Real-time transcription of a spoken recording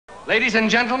Ladies and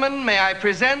gentlemen, may I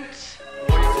present...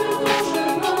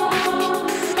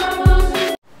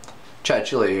 Chad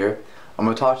Chili here. I'm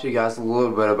going to talk to you guys a little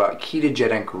bit about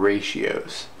ketogenic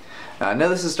ratios. Now, I know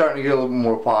this is starting to get a little bit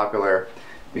more popular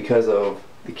because of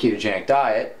the ketogenic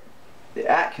diet, the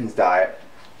Atkins diet,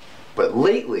 but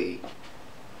lately,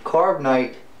 carb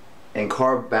night and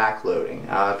carb backloading.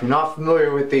 If you're not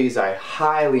familiar with these, I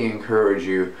highly encourage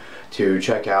you to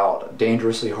check out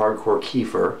Dangerously Hardcore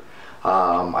Kefir.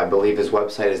 I believe his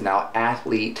website is now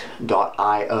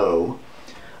athlete.io.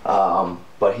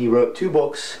 But he wrote two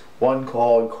books, one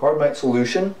called Carb Night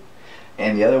Solution,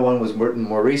 and the other one was written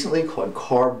more recently called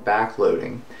Carb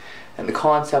Backloading. And the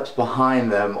concepts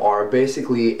behind them are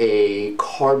basically a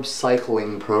carb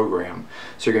cycling program.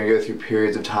 So you're going to go through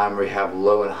periods of time where you have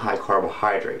low and high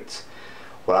carbohydrates.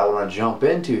 What I want to jump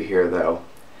into here though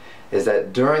is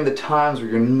that during the times where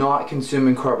you're not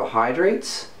consuming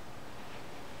carbohydrates,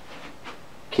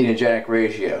 ketogenic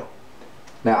ratio.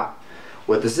 Now,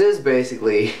 what this is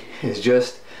basically is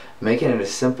just making it as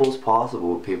simple as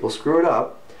possible. People screw it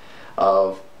up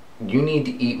of you need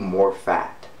to eat more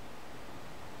fat.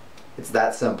 It's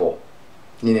that simple.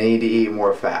 You need to eat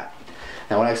more fat.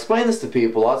 Now when I explain this to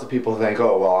people, lots of people think,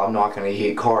 oh well, I'm not going to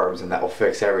eat carbs and that will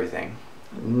fix everything.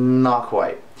 Not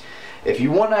quite. If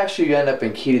you want to actually end up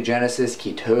in ketogenesis,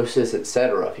 ketosis,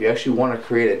 etc., if you actually want to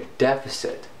create a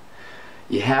deficit,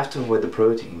 you have to avoid the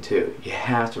protein too. You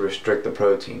have to restrict the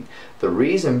protein. The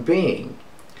reason being,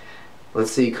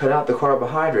 let's say you cut out the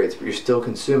carbohydrates but you're still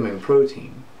consuming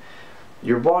protein.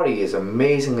 Your body is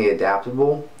amazingly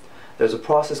adaptable. There's a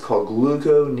process called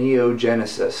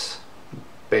gluconeogenesis.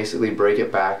 Basically break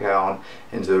it back down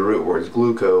into the root words.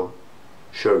 Gluco,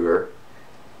 sugar,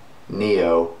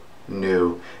 neo,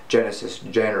 new, genesis,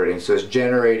 generating. So it's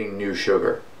generating new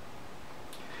sugar.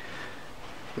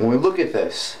 When we look at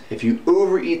this, if you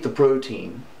overeat the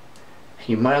protein,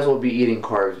 you might as well be eating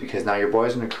carbs because now your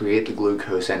body's going to create the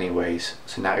glucose anyways.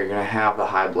 So now you're going to have the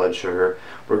high blood sugar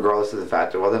regardless of the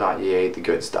fact of whether or not you ate the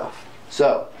good stuff.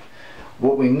 So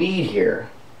what we need here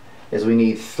is we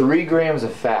need 3 grams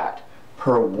of fat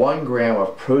per 1 gram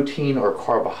of protein or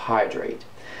carbohydrate.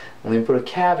 Let me put a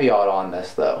caveat on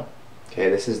this though. Okay,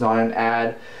 this is not an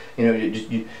ad. You know,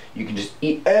 you can just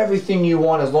eat everything you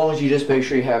want as long as you just make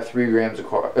sure you have 3 grams of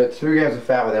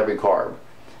fat with every carb.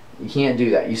 You can't do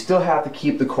that. You still have to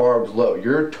keep the carbs low.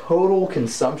 Your total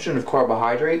consumption of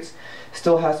carbohydrates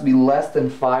still has to be less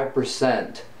than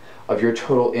 5% of your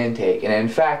total intake. And in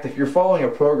fact, if you're following a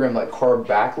program like carb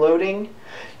backloading,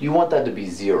 you want that to be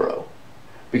 0.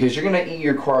 Because you're going to eat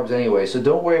your carbs anyway, so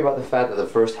don't worry about the fact that the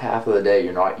first half of the day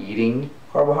you're not eating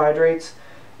carbohydrates.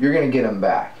 You're going to get them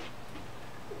back.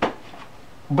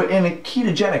 But in a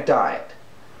ketogenic diet,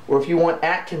 or if you want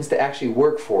Atkins to actually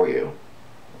work for you,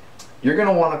 you're going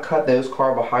to want to cut those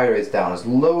carbohydrates down as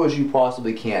low as you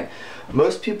possibly can.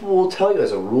 Most people will tell you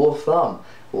as a rule of thumb,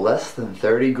 less than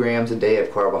 30 grams a day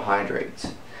of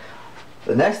carbohydrates.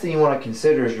 The next thing you want to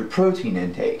consider is your protein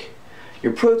intake.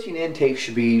 Your protein intake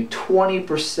should be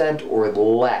 20% or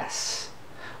less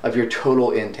of your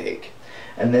total intake.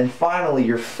 And then finally,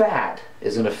 your fat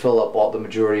is going to fill up all the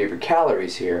majority of your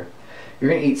calories here. You're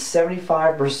going to eat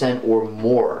 75% or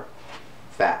more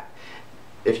fat.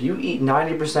 If you eat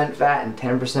 90% fat and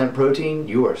 10% protein,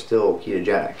 you are still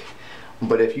ketogenic.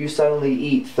 But if you suddenly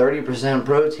eat 30%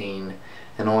 protein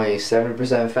and only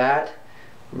 70% fat,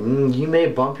 you may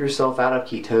bump yourself out of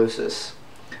ketosis.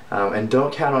 And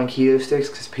don't count on keto sticks,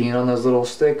 because peeing on those little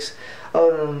sticks,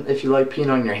 other than if you like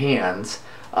peeing on your hands,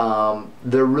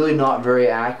 they're really not very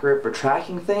accurate for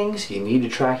tracking things. You need to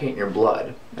track it in your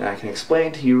blood. And I can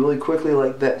explain to you really quickly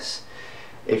like this.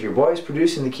 If your body's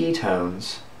producing the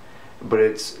ketones, but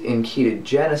it's in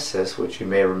ketogenesis, which you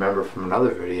may remember from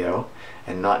another video,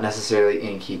 and not necessarily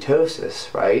in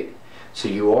ketosis, right? So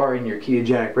you are in your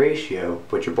ketogenic ratio,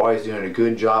 but your body's doing a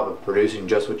good job of producing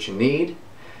just what you need.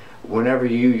 Whenever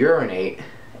you urinate,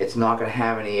 it's not going to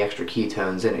have any extra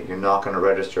ketones in it. You're not going to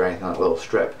register anything on that little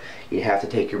strip. You have to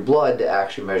take your blood to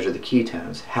actually measure the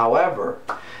ketones. However,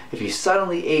 if you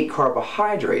suddenly ate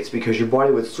carbohydrates, because your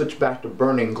body would switch back to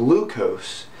burning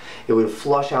glucose, it would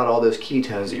flush out all those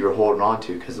ketones that you were holding on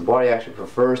to, because the body actually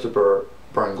prefers to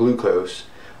burn glucose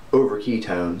over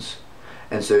ketones.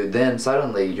 And so then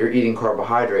suddenly you're eating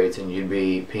carbohydrates and you'd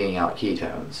be peeing out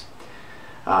ketones.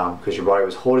 Because your body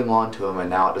was holding on to them and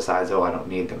now it decides, oh, I don't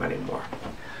need them anymore.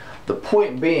 The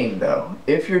point being though,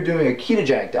 if you're doing a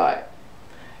ketogenic diet,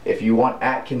 if you want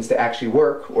Atkins to actually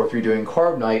work, or if you're doing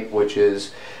carb night, which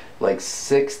is like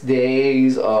 6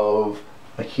 days of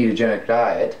a ketogenic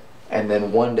diet, and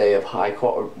then 1 day of high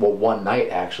carb, well, one night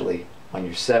actually, on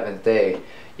your 7th day,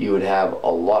 you would have a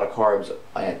lot of carbs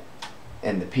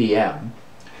in the PM,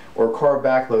 or carb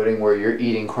backloading where you're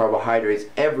eating carbohydrates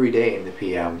every day in the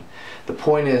PM. The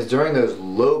point is, during those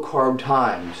low carb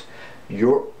times,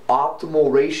 your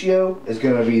optimal ratio is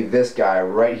going to be this guy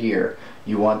right here.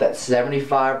 You want that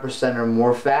 75% or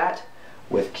more fat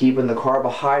with keeping the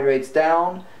carbohydrates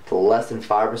down to less than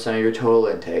 5% of your total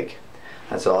intake.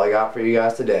 That's all I got for you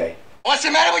guys today. What's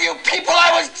the matter with you people?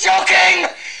 I was joking!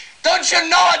 Don't you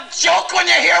know a joke when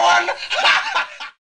you hear one?